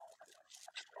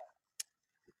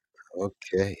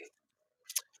Okay.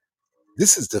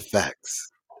 This is the facts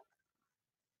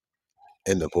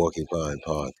in the Porcupine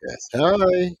Podcast.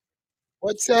 Hi.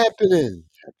 What's happening?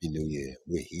 Happy New Year.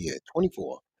 We're here.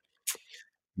 24.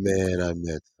 Man, I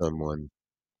met someone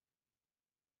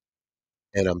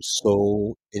and I'm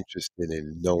so interested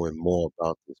in knowing more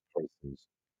about this person's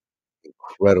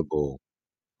incredible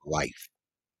life.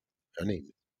 Her name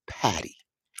is Patty.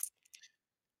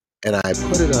 And I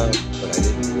put it up, but I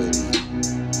didn't really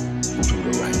do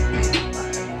the right thing by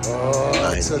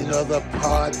It's lining it up. another She lives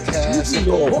podcast in of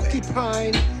the Norway,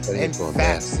 Porcupine studying and for a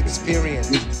Facts master's in Experience.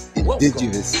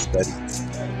 Indigenous studies in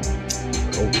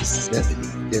over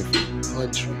 70 different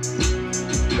countries.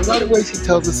 And by the way, she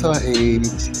tells us her age.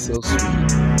 She's so sweet,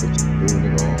 but she's doing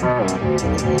it all on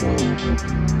her own.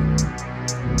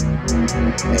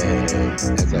 And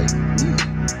as I speak,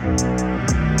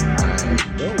 I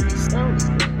know the sound is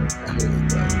not I heard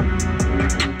that.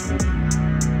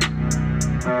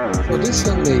 So this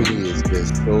young lady is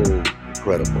just so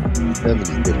incredible.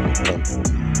 70 different countries.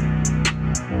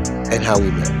 And how we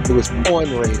met. It was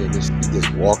pouring rain and she just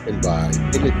walking by.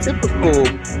 In the typical,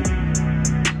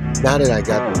 now that I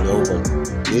got to know what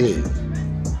she did,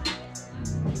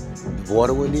 the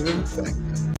water wouldn't even affect her.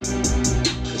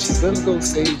 Because she's going to go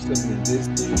save some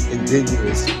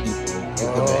indigenous people.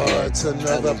 It's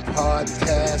another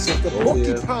podcast of the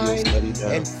Mongolia, Porcupine field study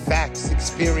now. and Facts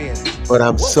Experience. But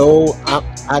I'm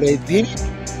out of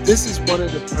this is one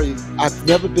of the places I've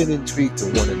never been intrigued to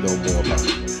want to know more about it,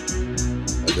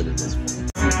 other than this one.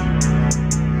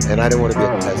 And I didn't want to be a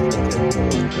pest.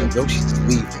 I know she's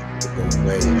leaving to go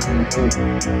away. And I hope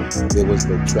there was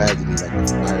no tragedy like a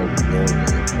fire in Norway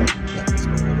or something that was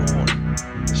going on.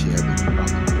 She had to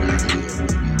probably around here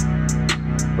maybe.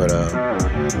 But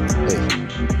hey,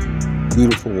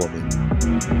 beautiful woman,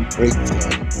 great son,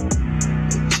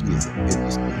 and she is an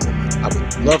interesting woman. I would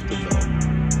love to know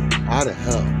how the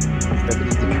hell 70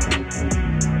 different people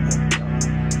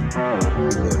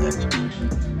know that you.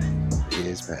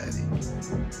 Here's Patty.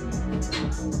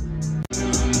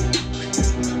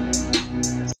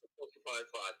 Porcupine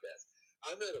Podcast.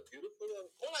 I met a beautiful young.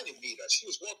 Well, I didn't meet her. She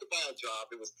was walking by a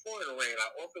job. It was pouring rain. I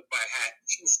offered my hat.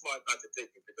 She was smart not to take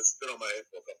it because it's been on my head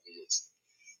for a couple of years.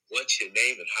 What's your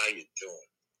name and how you doing?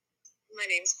 My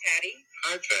name's Patty.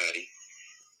 Hi, Patty.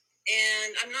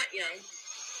 And I'm not young.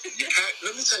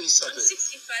 Let me tell you something. I'm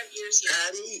 65 years young.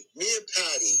 Patty, me and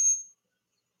Patty,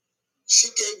 she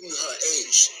gave me her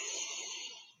age.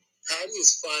 Patty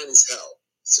is fine as hell.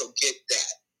 So get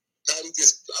that. Patty,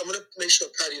 I'm going to make sure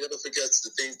Patty never forgets the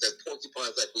things that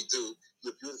porcupines like we do.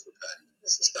 You're beautiful, Patty.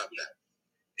 So stop that.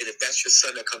 And if that's your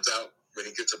son that comes out when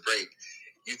he gets a break,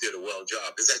 you did a well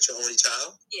job. Is that your only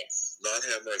child? Yes. Lord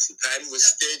have mercy. Patty was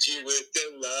stingy with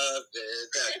the love and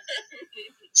that.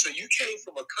 So you came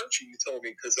from a country, you told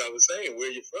me, because I was saying, where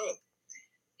are you from?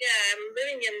 Yeah, I'm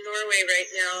living in Norway right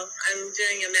now. I'm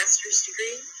doing a master's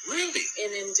degree. Really?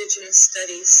 In Indigenous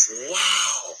studies.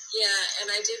 Wow. Yeah, and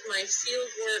I did my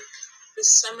field work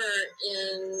this summer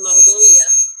in Mongolia,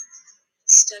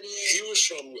 studying. He was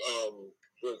from,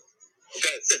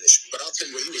 okay, finish, but I'll tell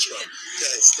you where he was from.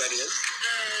 Okay, studying.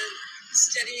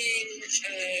 Studying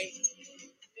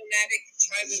nomadic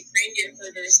tribe of reindeer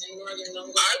herders in northern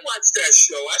Mongolia. I watched that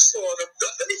show. I saw them.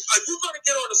 Are you going to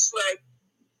get on a sled?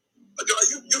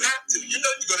 You have to. You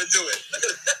know you're going to do it.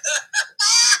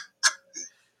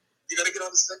 You're going to get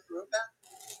on the sled for that?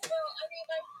 Well, I mean,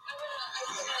 I've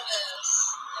been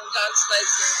on dog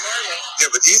sleds in Norway. Yeah,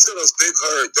 but these are those big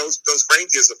herds. Those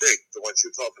reindeers are big, the ones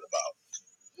you're talking about.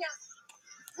 Yeah.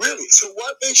 Really? So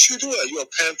what makes you do it? Are you a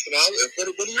paleontologist? What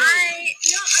are you?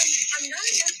 I'm not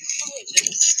an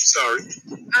anthropologist. Sorry.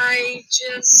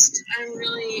 I'm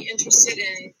really interested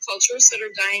in cultures that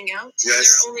are dying out. Yes.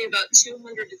 There are only about 200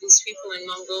 of these people in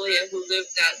Mongolia who live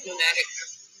that nomadic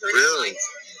herding Really? life.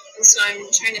 And so I'm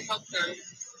trying to help them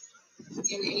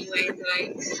in any way that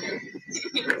I can.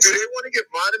 Do they want to get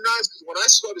modernized? Because when I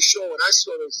saw the show and I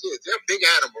saw those kids, they're big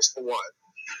animals for one.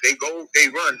 They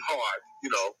run hard,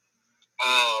 you know.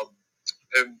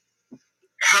 And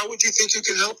how would you think you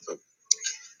can help them?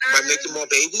 By making more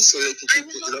babies so they can keep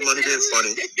the money being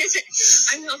funny.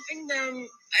 I'm helping them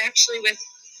actually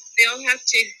they all have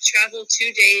to travel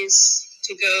 2 days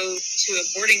to go to a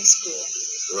boarding school.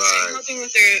 Right. So I'm helping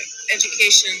with their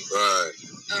education. Right.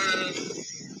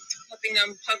 Helping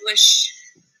them publish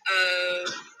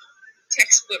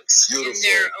textbooks Beautiful. in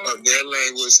their own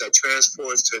language that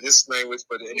transports to this language,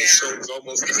 but in the show is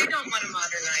almost. Because they don't want to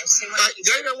modernize.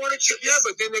 They don't want to. Yeah,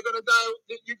 but then they're gonna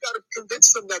die. You got to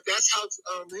convince them that that's how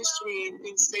history and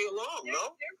things stay along. No,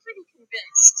 they're pretty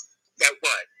convinced that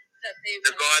what that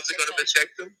the gods are gonna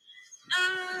protect them.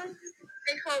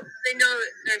 They know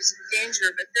that there's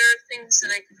danger, but there are things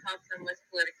that I can help them with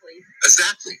politically.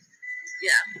 Exactly.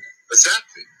 Yeah.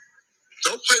 Exactly.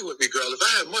 Don't play with me, girl. If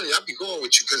I had money, I'd be going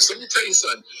with you. Because let me tell you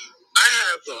something.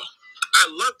 I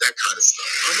love that kind of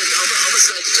stuff. I'm a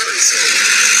Sagittarius, so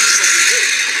that's what we do.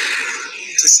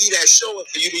 To see that show and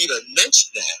for you to even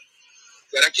mention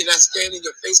that I cannot stand in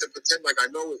your face and pretend like I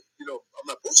know it, I'm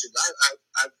not bullshitting.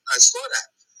 I saw that.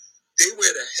 They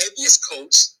wear the heaviest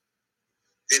coats.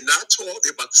 They're not tall.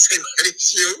 They're about the same height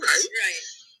as you, right? Right.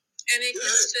 And it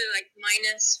gets to like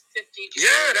minus 50 degrees.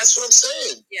 Yeah, that's what I'm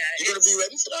saying. Yeah. You're going to be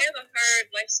ready for that? They have a hard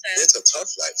lifestyle. It's a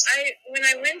tough lifestyle. When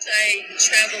I went, I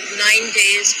traveled 9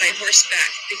 days by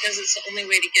horseback because it's the only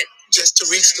way to get... Just to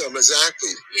reach them,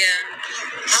 exactly. Yeah.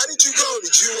 How did you go?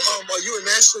 Are you a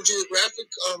National Geographic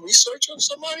researcher or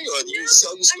somebody? Or do you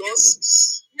sell your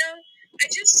stories? I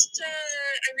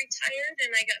retired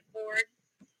and I got bored.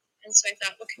 And so I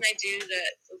thought, what can I do that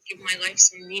will give my life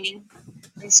some meaning?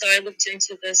 And so I looked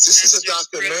into this. This is a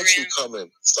documentary coming.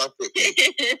 Stop with me.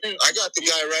 I got the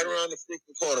guy right around the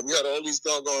freaking corner. We got all these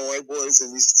doggone white boys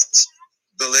and these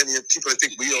millennial people that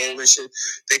think we old and shit.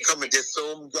 They come and get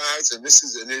film guys, and this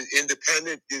is an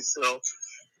independent,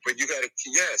 but you got to,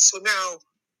 So now,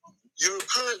 you're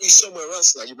currently somewhere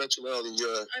else now. You mentioned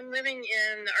earlier. I'm living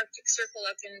in the Arctic Circle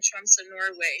up in Tromsø,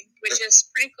 Norway, which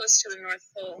is pretty close to the North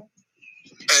Pole.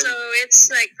 So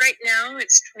it's like right now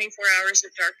it's 24 hours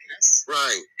of darkness.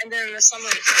 Right. And then in the summer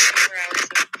it's 24 hours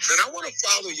of... And I want to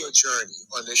follow your journey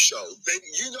on this show. Baby,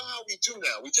 you know how we do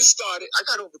now. We just started. I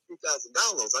got over 3,000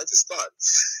 downloads. I just started.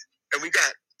 And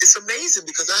it's amazing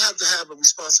because I have to have a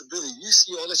responsibility. You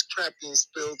see all this crap being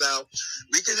spilled out.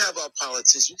 We can have our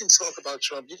politics. You can talk about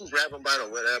Trump. You can grab him by the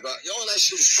whatever. All that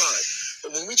shit is fine.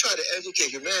 But when we try to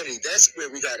educate humanity, that's where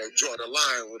we got to draw the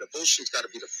line where the bullshit's got to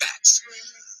be the facts.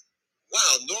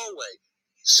 Wow, Norway.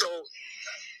 So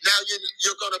now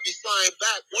you're going to be flying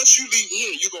back. Once you leave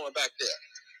here, you're going back there.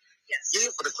 Yes. You're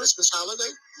here for the Christmas holiday?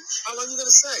 How long are you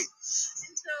going to stay?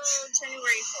 Until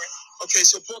January 4th. Okay,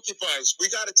 so porcupines,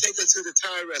 we got to take her to the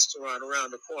Thai restaurant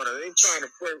around the corner. I ain't trying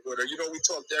to flirt with her. We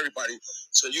talk to everybody.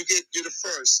 So you're the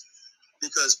first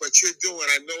because what you're doing,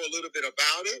 I know a little bit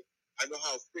about it. I know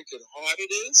how freaking hard it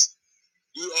is.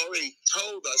 You already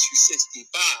told us you're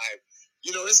 65.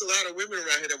 There's a lot of women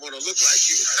around here that want to look like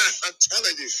you. I'm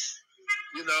telling you,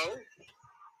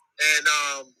 And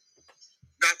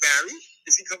not married.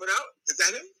 Is he coming out? Is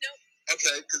that him? No.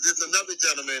 Okay, because there's another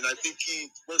gentleman. I think he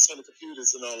works on the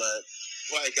computers and all that.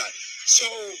 White guy. So,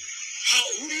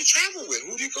 who do you travel with?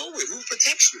 Who do you go with? Who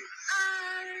protects you?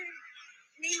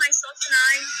 Me, myself, and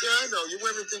I. Yeah, I know. You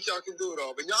women think y'all can do it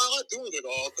all, but y'all are doing it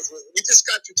all because we just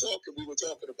got you talking. We were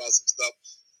talking about some stuff.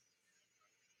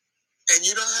 And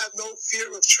you don't have no fear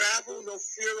of travel, no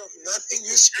fear of nothing.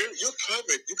 You're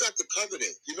covered. You got the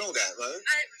covenant. You know that, right?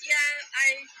 I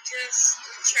just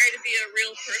try to be a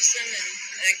real person, and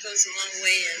that goes a long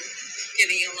way in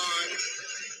getting along.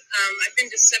 I've been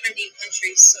to 70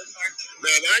 countries so far.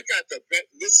 Man, I got the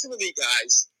bet. Listen to me,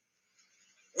 guys.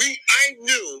 I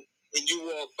knew when you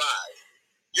walked by.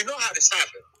 You know how this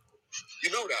happened.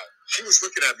 You know that. She was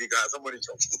looking at me, guys. I'm only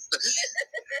joking.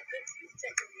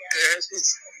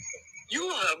 You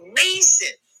are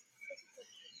amazing.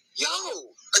 Yo,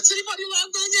 is anybody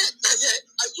logged on yet? Not yet.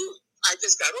 I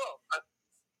just got off.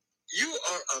 You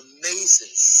are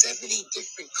amazing. 70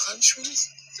 different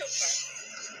countries? So far.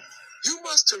 You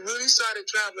must have really started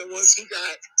traveling once he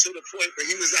got to the point where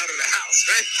he was out of the house,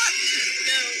 right?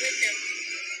 No, with him.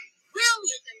 Really?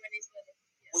 With him when he's little.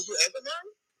 Yeah. Were you ever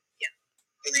married?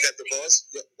 Yeah. And you got divorced?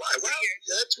 Yeah. Why? Why?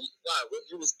 Yeah, why?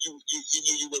 You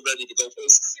knew you were ready to go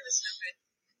first? He was no good.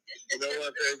 You know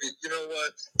what, baby? You know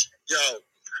what? Yo,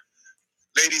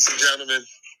 ladies and gentlemen,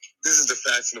 this is the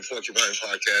Facts and the Porcupine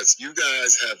podcast. You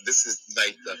guys this is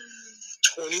like the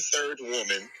 23rd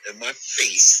woman in my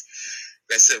face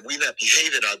that said we not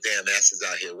behaving our damn asses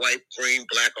out here. White, green,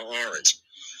 black, or orange.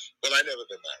 Well, I never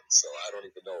been married, so I don't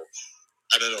even know.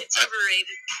 I don't know. It's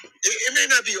overrated. It may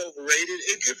not be overrated.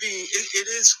 It could be. It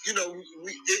is.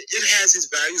 It has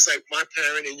its values. Like my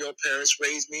parent and your parents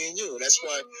raised me and you. That's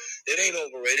why it ain't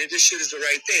overrated. This shit is the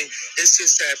right thing. It's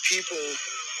just that people,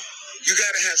 you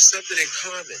got to have something in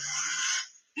common.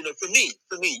 For me.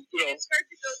 It's hard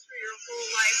to go through your whole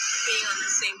life being on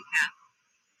the same path.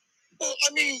 Well,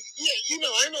 I mean, yeah,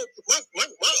 I know. My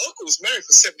uncle was married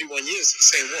for 71 years to the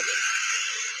same woman.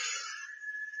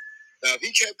 Now, if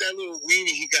he kept that little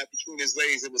weenie he got between his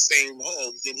legs in the same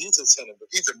home, then he's a son of a...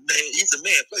 He's a man. He's a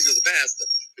man. Plus, he's a pastor.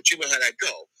 But you know how that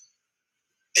go.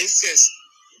 It's just...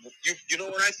 You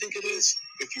know what I think it is?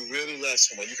 If you really love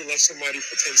someone, you can love somebody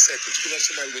for 10 seconds. You can love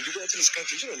somebody... When you go into these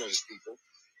countries, you don't know these people.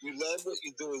 You love what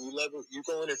you're doing. You love it. You're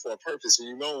going in for a purpose, and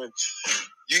you know, and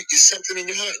it's something in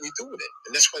your heart, and you're doing it,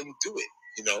 and that's why you do it.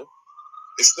 You know,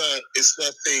 it's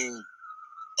nothing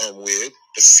weird.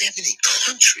 But 70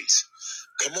 countries.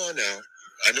 Come on now.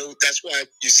 I know that's why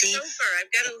you see. So far,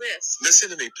 I've got a list. Listen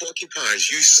to me, porcupines.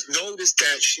 You notice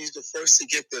that she's the first to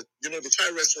get the Thai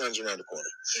restaurants around the corner.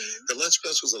 Mm-hmm. The lunch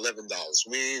bus was $11.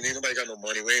 Ain't nobody got no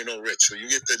money. We ain't no rich, so you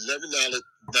get the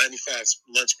 $11.95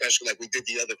 lunch special like we did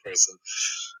the other person.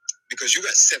 Because you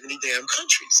got 70 damn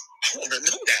countries. I want to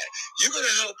know that. You're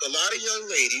gonna help a lot of young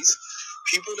ladies,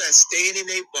 people that staying in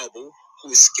a bubble,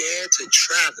 who are scared to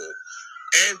travel,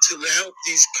 and to help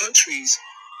these countries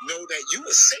know that you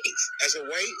are safe as a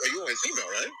white, or you're a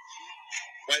female, right?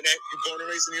 White, you born and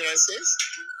raised in the United States?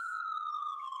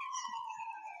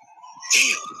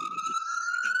 Damn.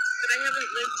 But I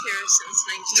haven't lived here since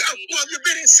 1980. Well, you've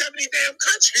been in 70 damn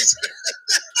countries.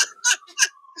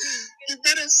 You've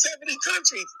been in 70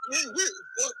 countries.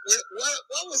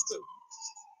 What was the...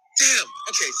 Damn.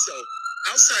 Okay, so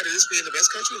outside of this being the best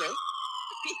country, no?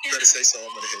 You better say so. I'm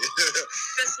going to hit it.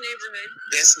 Best neighborhood.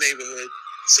 Best neighborhood.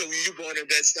 So were you born in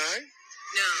Bed-Stuy?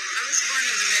 No, I was born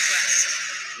in the Midwest.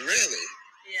 Really?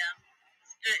 Yeah.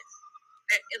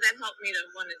 And that helped me to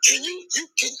want to... Are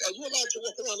you allowed to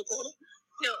walk around the corner?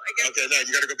 No, I got... Okay, now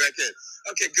you got to go back in.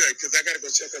 Okay, good, because I got to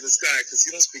go check on this guy, because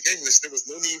you don't speak English. There was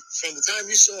no need, from the time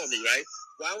you saw me, right?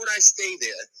 Why would I stay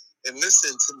there and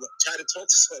listen to, try to talk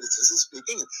to somebody that doesn't speak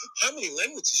English? How many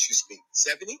languages you speak?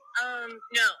 70?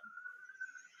 No.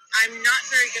 I'm not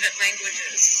very good at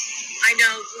languages. I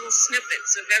know little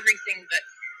snippets of everything, but...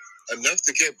 Enough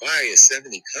to get by in 70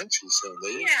 countries, so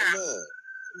lady. Yeah. Come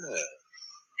on.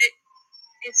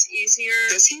 It's easier.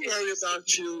 Does he worry about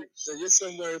you? Does your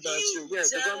son worry about you? Yeah,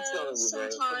 because I'm telling you,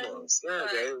 man. Sometimes, Come on.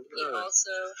 but he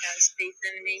also has faith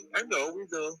in me. I know, we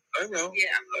do. I know.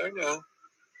 Yeah. I know.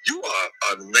 You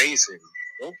are amazing.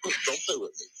 Don't play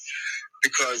with me.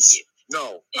 Because,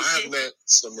 no, I have met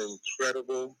some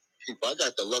incredible people. I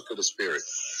got the luck of the spirit.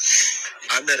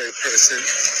 I met a person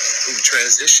who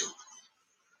transitioned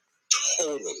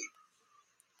totally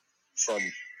from...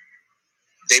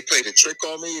 They played a trick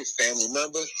on me, a family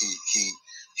member.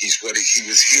 He's what he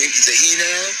was here. He's a he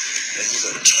now, and he's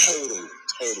a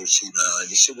total she now. And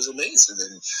this shit was amazing.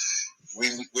 And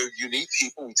we're unique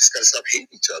people. We just gotta stop hating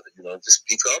each other. Just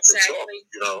speak up and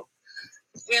talk.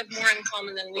 We have more in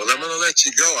common than we have. Well, I'm gonna let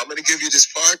you go. I'm gonna give you this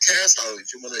podcast.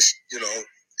 If you wanna,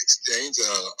 exchange.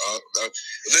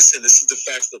 Listen, this is the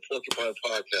Facts of the Porcupine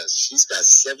podcast. She's got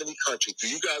 70 countries. Do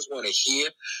you guys want to hear?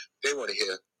 They want to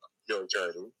hear your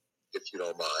journey, if you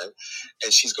don't mind.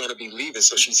 And she's going to be leaving.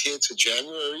 So she's here to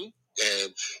January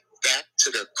and back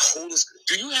to the coldest.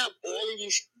 Do you have all of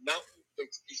these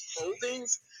these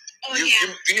clothings? Oh, yeah.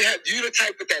 Do you the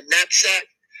type with that knapsack?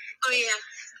 Oh, yeah.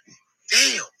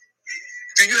 Damn.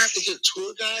 Do you have to get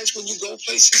tour guides when you go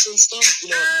places and stuff?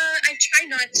 I try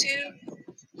not to.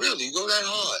 Really? You go that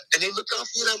hard? And they look out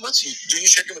for you that much? Do you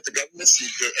check in with the government,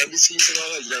 your embassies and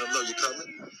all that? You let them know you're coming?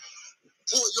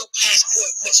 Boy, your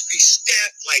passport must be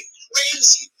stamped like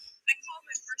crazy. I call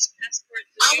my first passport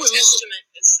the New Testament.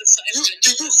 It's the size of a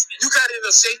New Testament. You got it in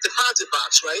a safe deposit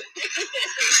box, right?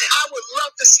 I would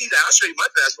love to see that. I'll show you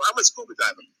my passport. I'm a scuba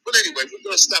diver. But anyway, we're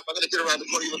going to stop. I'm going to get around the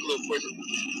corner. You look a little quicker.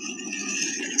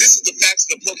 This is the Facts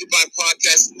of the Porcupine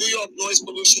podcast. New York noise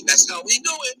pollution. That's how we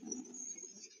do it.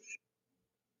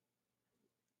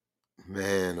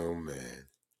 Man, oh man.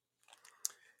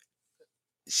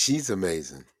 She's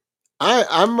amazing.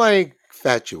 I'm like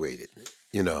infatuated,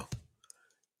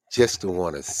 just to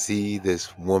want to see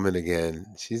this woman again.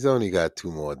 She's only got 2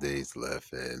 more days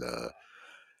left, and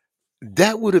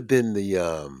that would have been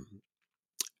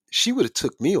she would have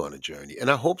took me on a journey.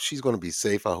 And I hope she's going to be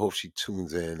safe. I hope she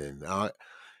tunes in, and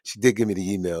she did give me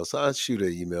the email, so I'll shoot her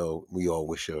an email. We all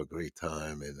wish her a great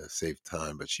time and a safe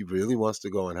time, but she really wants to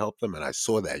go and help them. And I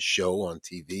saw that show on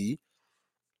TV,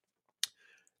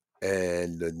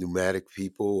 and the pneumatic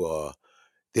people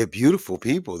they're beautiful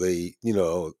people. They,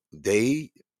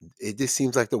 it just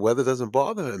seems like the weather doesn't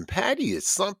bother them. And Patty is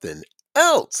something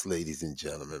else, ladies and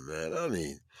gentlemen, man. I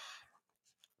mean,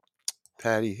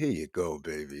 Patty, here you go,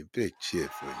 baby. Big cheer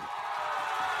for you.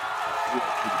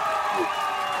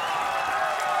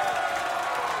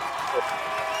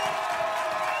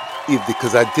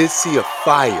 Because I did see a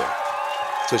fire,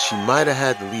 so she might have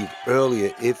had to leave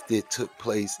earlier if it took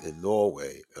place in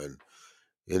Norway. And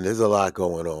there's a lot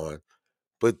going on.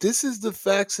 But this is the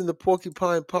Facts in the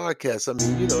Porcupine podcast. I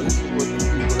mean, this is what the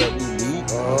people that we meet.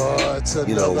 It's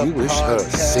another we wish her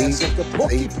safe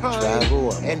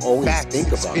travel and always Facts think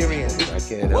about experience. it. I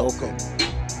can't help it.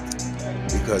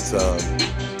 Because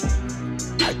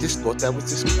I just thought that was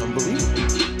just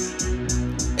unbelievable.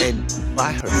 and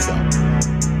by herself.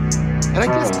 And I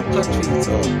guess the countries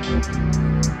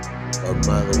of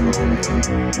Mongolia,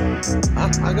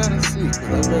 I gotta see,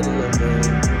 because I met a young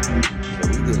man,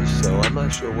 and we did a show. I'm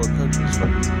not sure what country's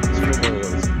from. It's from one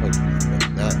of those countries,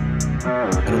 but not.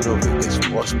 I don't know if it gets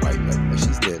frostbite like that.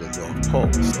 She's near the North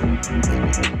Pole, so maybe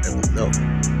we'll never know.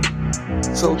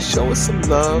 So show us some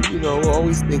love, you know.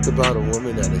 Always think about a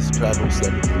woman that has traveled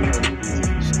 70 countries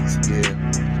and she's here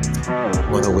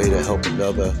on her way to help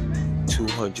another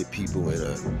 200 people in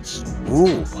a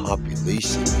small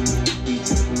population.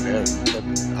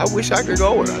 I wish I could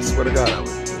go with her. I swear to God, I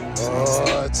would.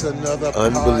 Oh, it's another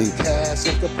Unbelievable. podcast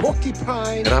of the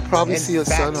Porcupine. And I probably see her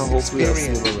son, Facts or hopefully I'll see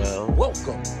him Experience. around.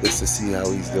 Welcome. Just to see how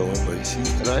he's doing. But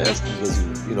and I asked him because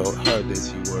he, you know, heard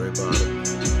this, you worry about him.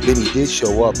 Then he did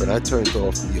show up, and I turned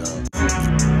off the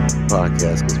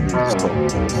podcast because we were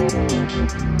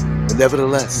spoken. But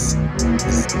nevertheless,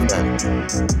 this is the fact.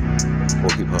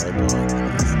 Porcupine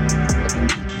podcast.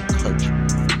 Country.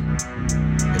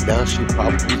 And now she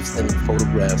probably sending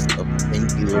photographs of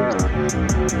reindeers.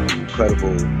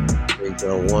 Incredible things.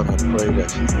 I want her to pray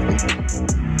that she's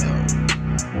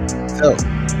so,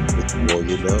 the more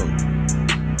you know,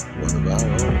 one of our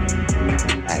own,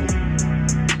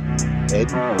 Ed,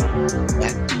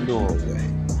 back to Norway,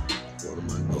 go to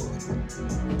Mongolia.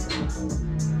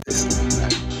 This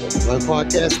is my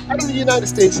podcast out of the United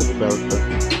States of America.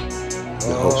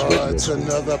 Oh, it's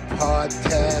another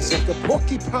podcast of the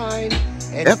Porcupine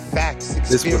and Yep. Facts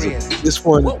This Experience. this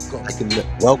one Welcome. I can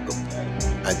welcome.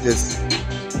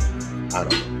 I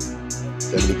don't know,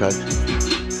 70 countries,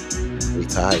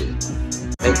 retired.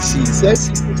 And she says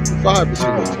she's 65, but she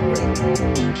looks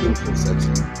great. Beautiful,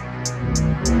 sexy,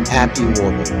 happy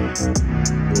woman,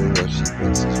 doing what she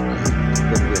thinks is right. She's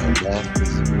going to get her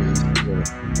master's degree.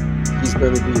 She's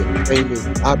going to be a famous.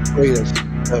 I pray that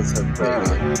she does her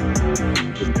thing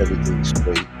and gets everything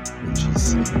straight when she's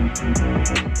sick.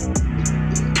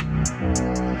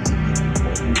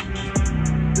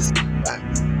 This is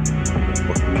fact.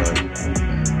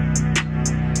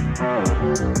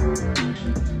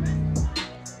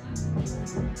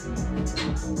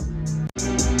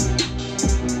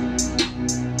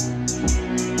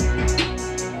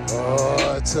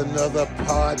 Oh, it's another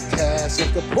podcast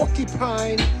of the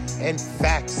Porcupine and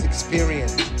Facts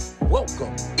Experience.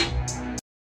 Welcome.